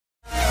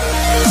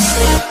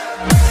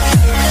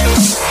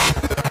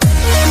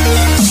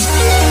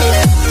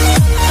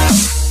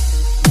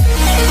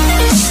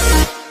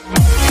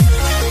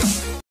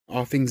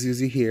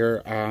Allthingszuzu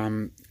here,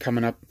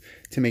 coming up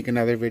to make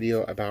another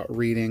video about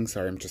reading.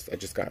 Sorry, I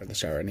just got out of the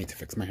shower. I need to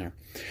fix my hair.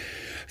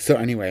 So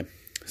anyway,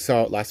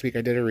 last week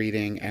I did a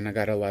reading and I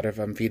got a lot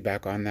of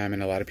feedback on them,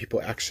 and a lot of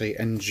people actually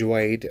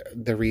enjoyed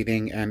the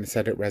reading and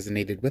said it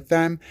resonated with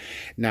them.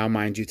 Now,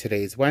 mind you,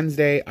 today's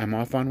Wednesday. I'm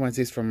off on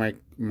Wednesdays from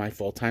my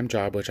full-time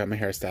job, which I'm a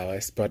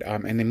hairstylist. But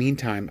in the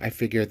meantime, I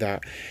figured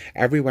that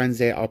every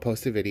Wednesday I'll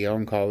post a video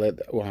and call it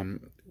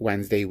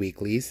Wednesday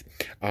Weeklies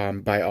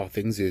by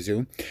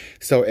Allthingszuzu.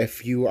 So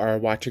if you are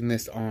watching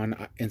this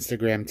on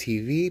Instagram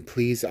TV,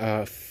 please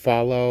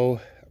follow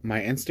my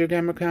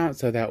Instagram account,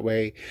 so that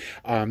way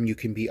you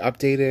can be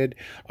updated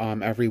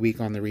every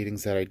week on the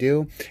readings that I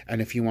do.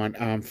 And if you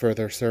want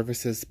further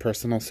services,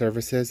 personal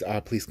services,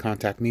 please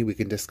contact me. We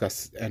can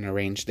discuss and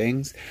arrange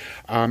things,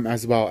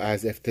 as well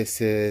as if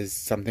this is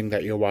something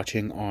that you're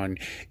watching on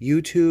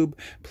YouTube,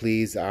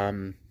 please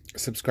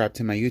subscribe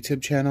to my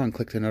YouTube channel and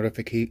click the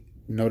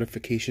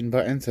notification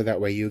button, so that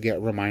way you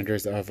get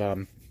reminders of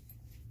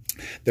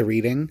the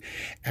reading.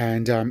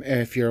 And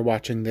if you're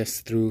watching this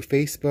through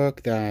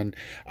Facebook, then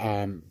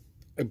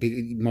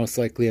most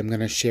likely I'm going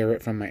to share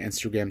it from my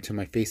Instagram to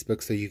my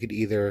Facebook, so you could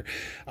either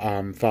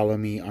follow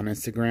me on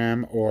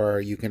Instagram,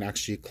 or you can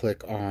actually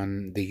click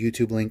on the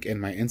YouTube link in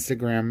my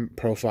Instagram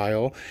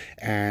profile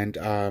and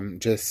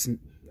just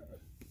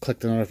click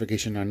the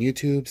notification on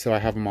YouTube, so I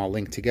have them all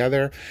linked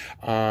together.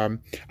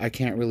 I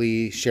can't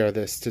really share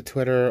this to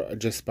Twitter,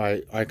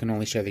 I can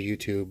only share the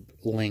YouTube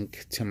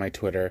link to my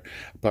Twitter,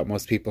 but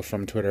most people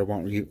from Twitter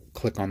won't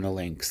click on the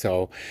link.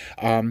 So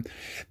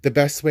the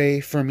best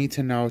way for me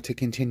to know to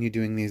continue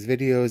doing these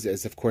videos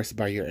is, of course,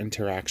 by your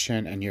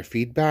interaction and your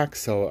feedback.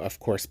 So of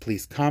course,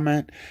 please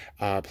comment,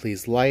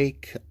 please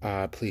like,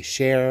 please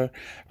share,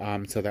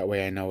 so that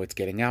way I know it's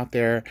getting out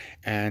there.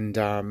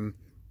 And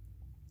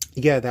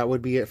yeah, that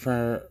would be it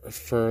for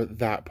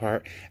that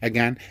part.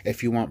 Again,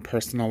 if you want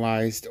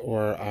personalized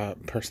or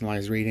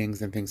personalized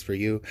readings and things for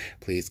you,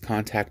 please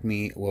contact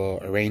me. We'll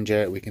arrange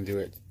it. We can do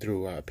it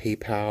through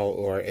PayPal,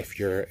 or if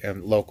you're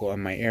local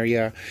in my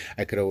area,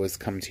 I could always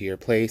come to your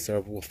place,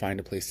 or we'll find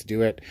a place to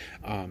do it.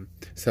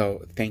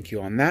 So thank you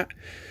on that.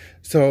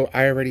 So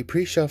I already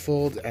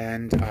pre-shuffled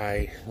and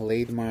I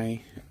laid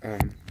my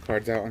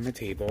cards out on the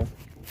table.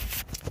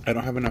 I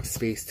don't have enough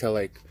space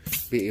to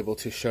be able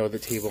to show the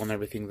table and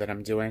everything that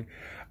I'm doing.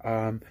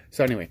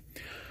 So anyway,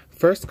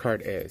 first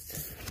card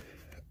is,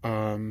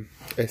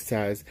 it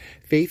says,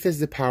 faith is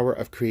the power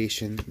of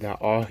creation that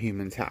all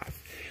humans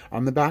have.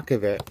 On the back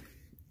of it,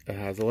 it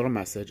has a little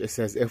message. It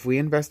says, if we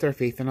invest our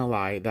faith in a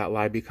lie, that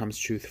lie becomes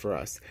truth for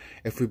us.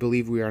 If we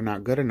believe we are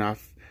not good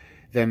enough,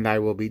 then thy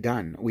will be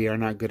done. We are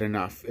not good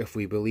enough. If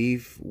we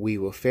believe we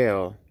will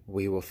fail,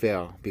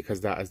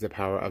 because that is the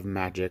power of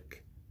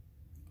magic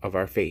of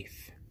our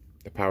faith.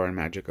 The power and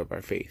magic of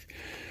our faith.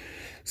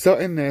 So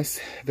in this,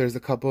 there's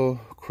a couple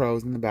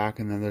crows in the back,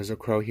 and then there's a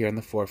crow here in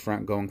the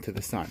forefront going to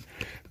the sun.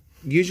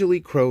 Usually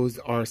crows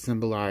are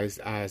symbolized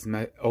as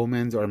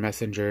omens or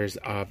messengers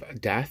of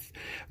death.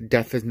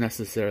 Death is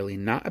necessarily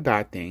not a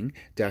bad thing.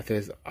 Death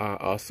is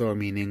also a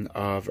meaning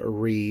of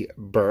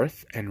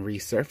rebirth and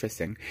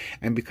resurfacing.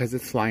 And because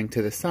it's flying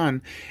to the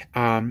sun,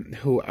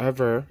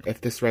 whoever,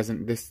 if this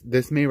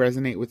may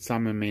resonate with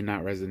some and may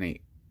not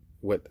resonate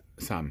with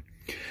some.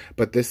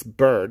 But this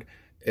bird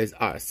is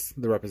us,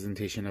 the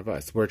representation of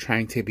us. We're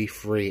trying to be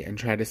free and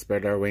try to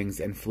spread our wings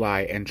and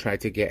fly and try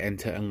to get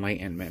into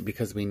enlightenment,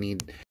 because we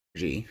need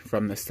energy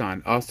from the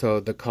sun. Also,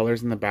 the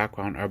colors in the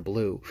background are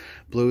blue.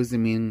 Blue is the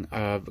meaning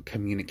of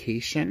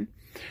communication.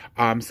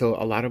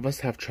 So a lot of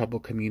us have trouble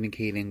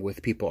communicating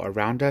with people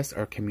around us,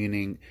 or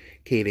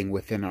communicating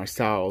within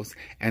ourselves.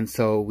 And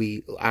so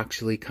we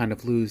actually kind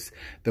of lose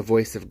the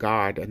voice of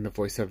God and the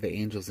voice of the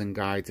angels and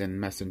guides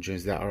and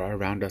messengers that are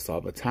around us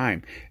all the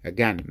time.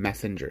 Again,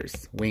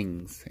 messengers,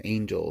 wings,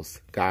 angels,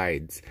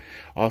 guides.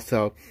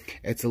 Also,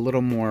 it's a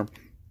little more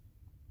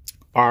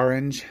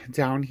orange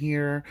down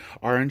here.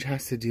 Orange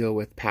has to deal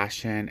with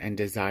passion and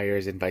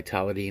desires and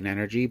vitality and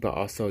energy, but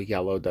also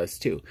yellow does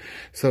too.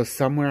 So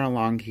somewhere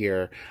along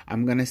here,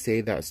 I'm going to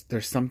say that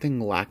there's something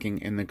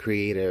lacking in the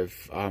creative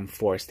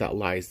force that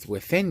lies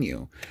within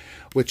you,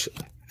 which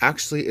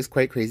actually is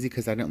quite crazy,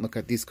 because I didn't look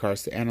at these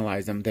cards to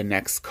analyze them. The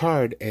next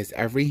card is,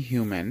 every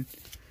human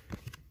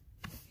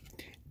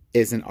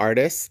is an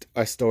artist,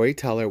 a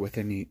storyteller with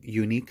a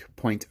unique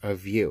point of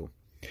view.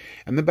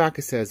 In the back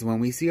it says, when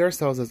we see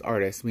ourselves as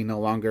artists, we no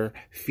longer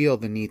feel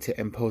the need to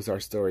impose our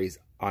stories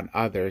on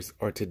others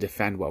or to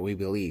defend what we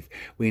believe.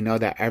 We know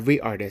that every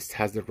artist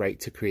has the right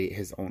to create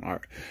his own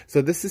art.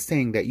 So this is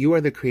saying that you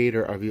are the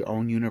creator of your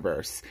own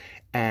universe.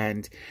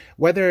 And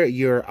whether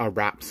you're a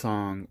rap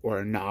song or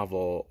a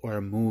novel or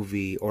a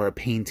movie or a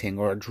painting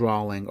or a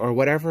drawing or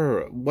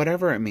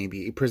whatever it may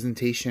be, a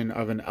presentation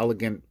of an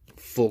elegant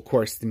full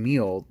course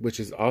meal, which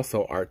is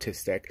also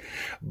artistic,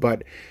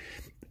 but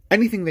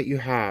anything that you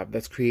have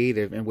that's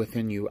creative and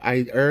within you,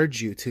 I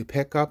urge you to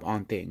pick up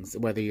on things,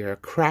 whether you're a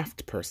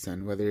craft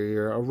person, whether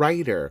you're a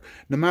writer,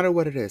 no matter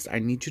what it is, I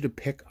need you to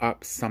pick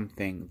up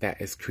something that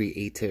is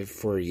creative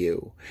for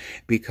you,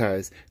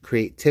 because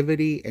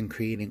creativity and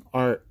creating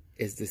art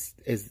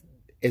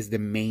is the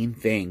main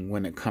thing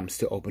when it comes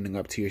to opening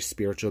up to your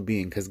spiritual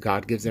being, because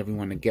God gives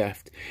everyone a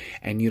gift,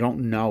 and you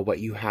don't know what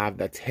you have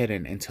that's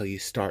hidden until you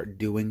start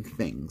doing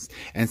things.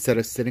 Instead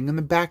of sitting in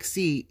the back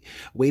seat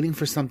waiting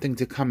for something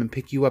to come and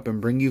pick you up and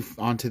bring you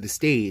onto the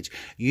stage,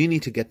 you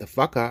need to get the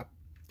fuck up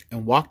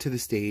and walk to the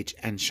stage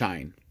and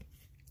shine.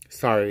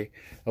 Sorry,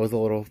 that was a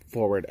little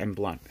forward and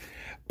blunt.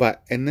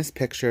 But in this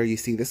picture, you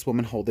see this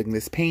woman holding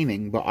this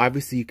painting, but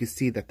obviously you can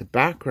see that the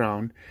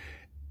background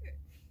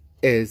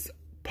is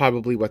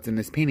probably what's in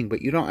this painting,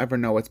 but you don't ever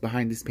know what's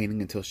behind this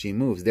painting until she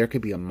moves. There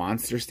could be a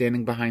monster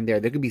standing behind there.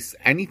 There could be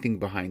anything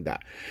behind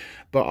that.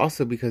 But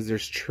also because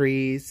there's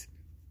trees.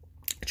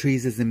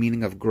 Trees is the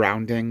meaning of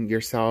grounding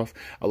yourself.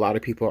 A lot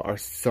of people are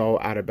so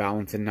out of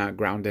balance and not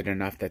grounded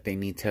enough that they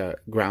need to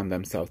ground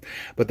themselves.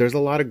 But there's a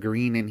lot of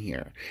green in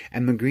here.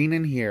 And the green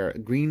in here,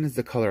 green is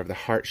the color of the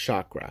heart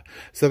chakra.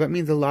 So that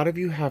means a lot of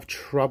you have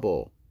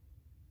trouble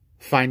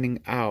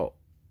finding out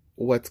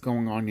what's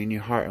going on in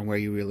your heart and where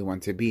you really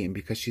want to be. And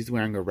because she's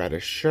wearing a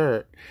reddish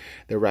shirt,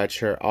 the red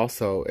shirt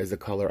also is a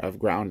color of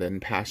ground and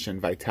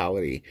passion,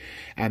 vitality.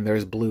 And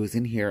there's blues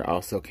in here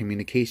also,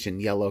 communication,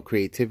 yellow,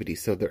 creativity.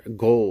 So the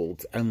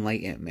gold,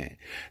 enlightenment.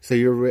 So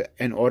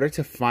in order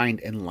to find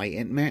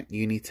enlightenment,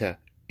 you need to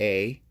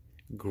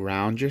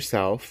ground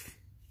yourself,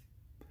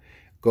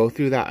 go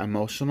through that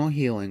emotional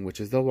healing, which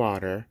is the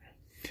water,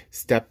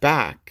 step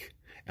back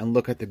and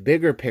look at the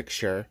bigger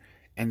picture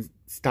and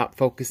stop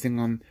focusing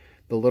on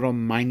the little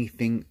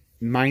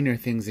minor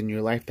things in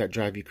your life that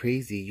drive you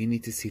crazy. You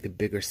need to see the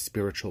bigger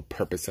spiritual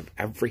purpose of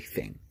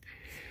everything.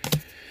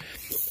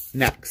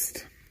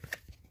 Next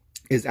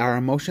is our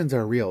emotions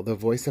are real. The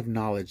voice of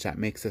knowledge that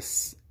makes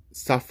us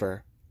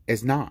suffer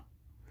is not.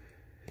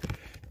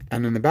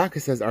 And in the back it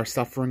says our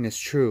suffering is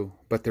true,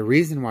 but the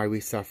reason why we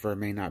suffer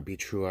may not be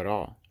true at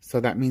all. So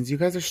that means you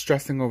guys are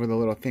stressing over the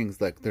little things.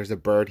 Like there's a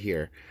bird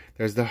here.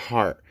 There's the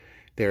heart.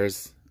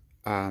 There's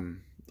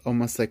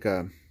almost like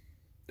a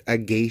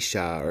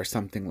geisha or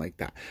something like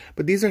that.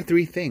 But these are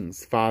three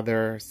things: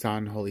 Father,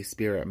 Son, Holy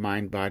Spirit,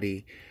 mind,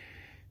 body,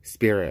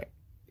 spirit,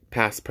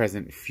 past,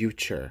 present,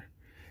 future.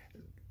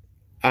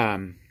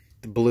 The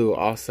blue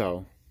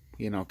also,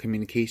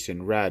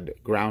 communication, red,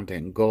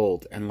 grounding,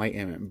 gold,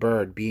 enlightenment,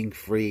 bird, being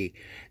free,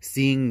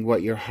 seeing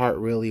what your heart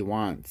really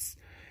wants,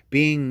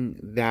 being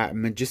that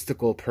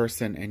majestical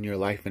person in your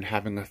life and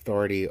having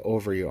authority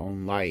over your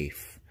own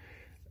life.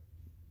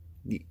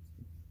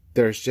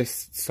 There's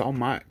just so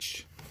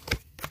much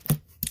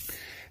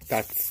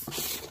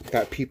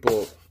that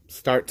people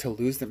start to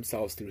lose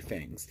themselves through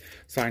things.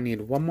 So I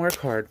need one more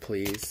card,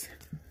 please,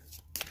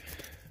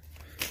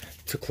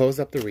 to close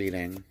up the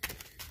reading.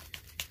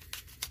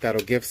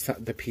 That'll give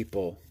the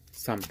people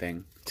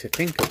something to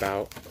think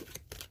about.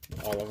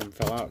 All of them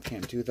fell out.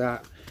 Can't do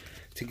that.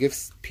 To give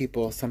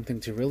people something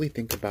to really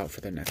think about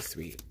for the next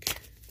week.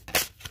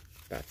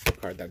 That's the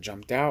card that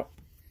jumped out.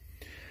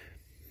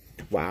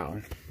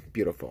 Wow.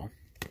 Beautiful.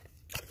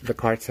 The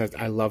card says,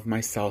 I love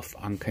myself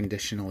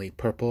unconditionally.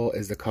 Purple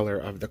is the color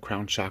of the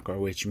crown chakra,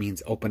 which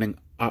means opening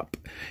up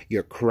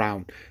your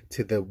crown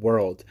to the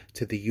world,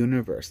 to the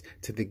universe,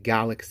 to the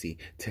galaxy,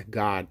 to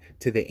God,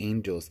 to the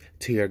angels,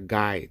 to your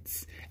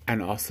guides.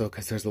 And also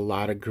because there's a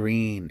lot of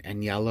green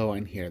and yellow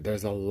in here.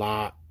 There's a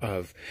lot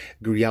of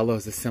yellow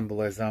is the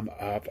symbolism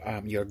of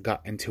your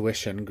gut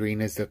intuition.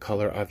 Green is the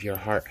color of your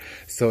heart.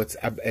 So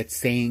it's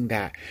saying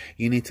that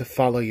you need to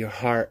follow your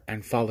heart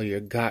and follow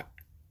your gut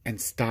and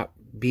stop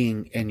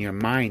being in your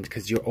mind,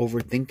 because you're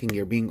overthinking,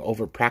 you're being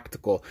over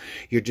practical,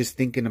 you're just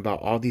thinking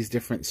about all these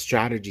different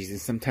strategies,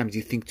 and sometimes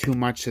you think too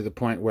much to the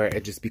point where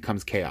it just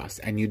becomes chaos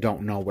and you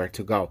don't know where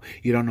to go,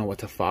 you don't know what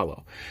to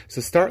follow.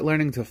 So start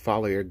learning to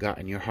follow your gut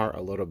and your heart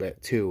a little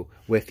bit too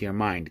with your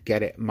mind.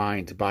 Get it?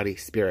 Mind, body,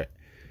 spirit.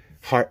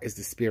 Heart is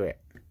the spirit,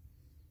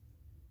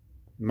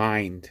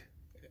 mind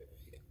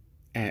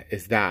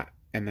is that,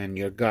 and then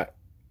your gut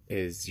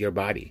is your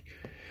body.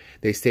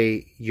 They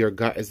say your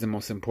gut is the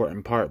most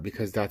important part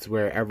because that's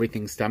where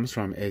everything stems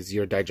from, is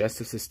your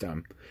digestive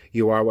system.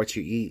 You are what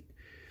you eat.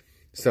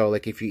 So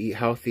like if you eat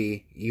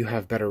healthy, you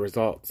have better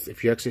results.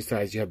 If you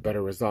exercise, you have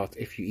better results.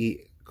 If you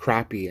eat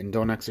crappy and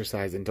don't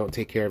exercise and don't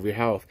take care of your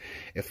health,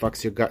 it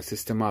fucks your gut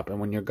system up. And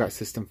when your gut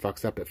system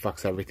fucks up, it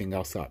fucks everything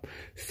else up.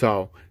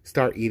 So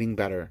start eating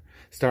better.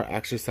 Start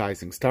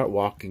exercising. Start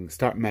walking.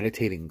 Start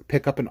meditating.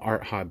 Pick up an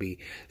art hobby.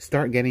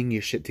 Start getting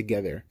your shit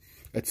together.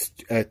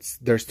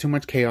 There's too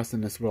much chaos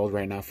in this world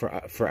right now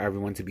for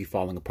everyone to be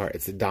falling apart.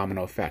 It's a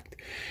domino effect.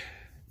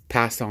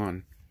 Pass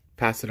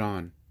it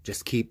on.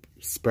 Just keep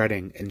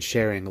spreading and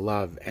sharing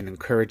love and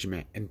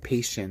encouragement and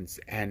patience,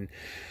 and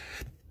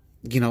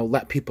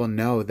let people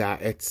know that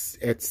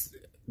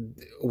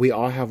we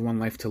all have one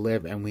life to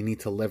live, and we need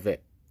to live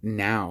it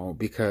now,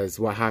 because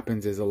what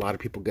happens is a lot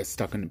of people get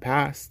stuck in the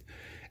past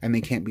and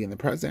they can't be in the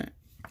present,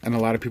 and a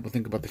lot of people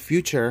think about the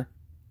future.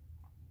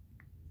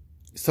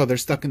 So they're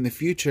stuck in the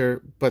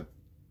future, but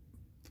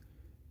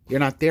you're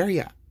not there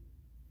yet.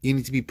 You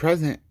need to be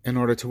present in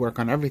order to work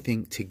on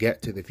everything to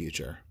get to the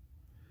future.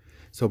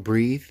 So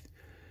breathe,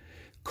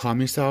 calm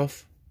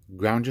yourself,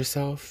 ground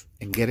yourself,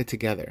 and get it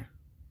together.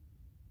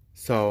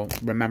 So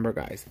remember,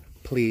 guys,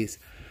 please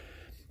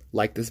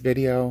like this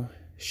video,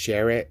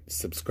 share it,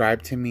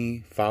 subscribe to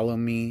me, follow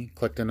me,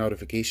 click the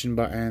notification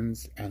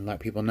buttons, and let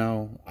people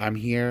know I'm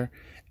here.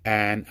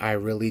 And I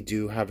really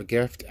do have a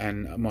gift,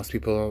 and most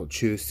people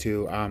choose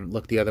to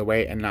look the other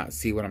way and not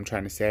see what I'm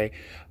trying to say.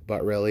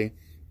 But really,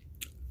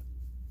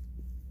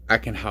 I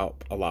can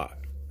help a lot.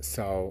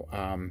 So,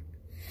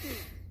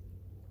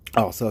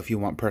 also, if you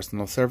want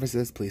personal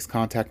services, please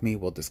contact me.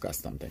 We'll discuss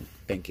something.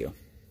 Thank you.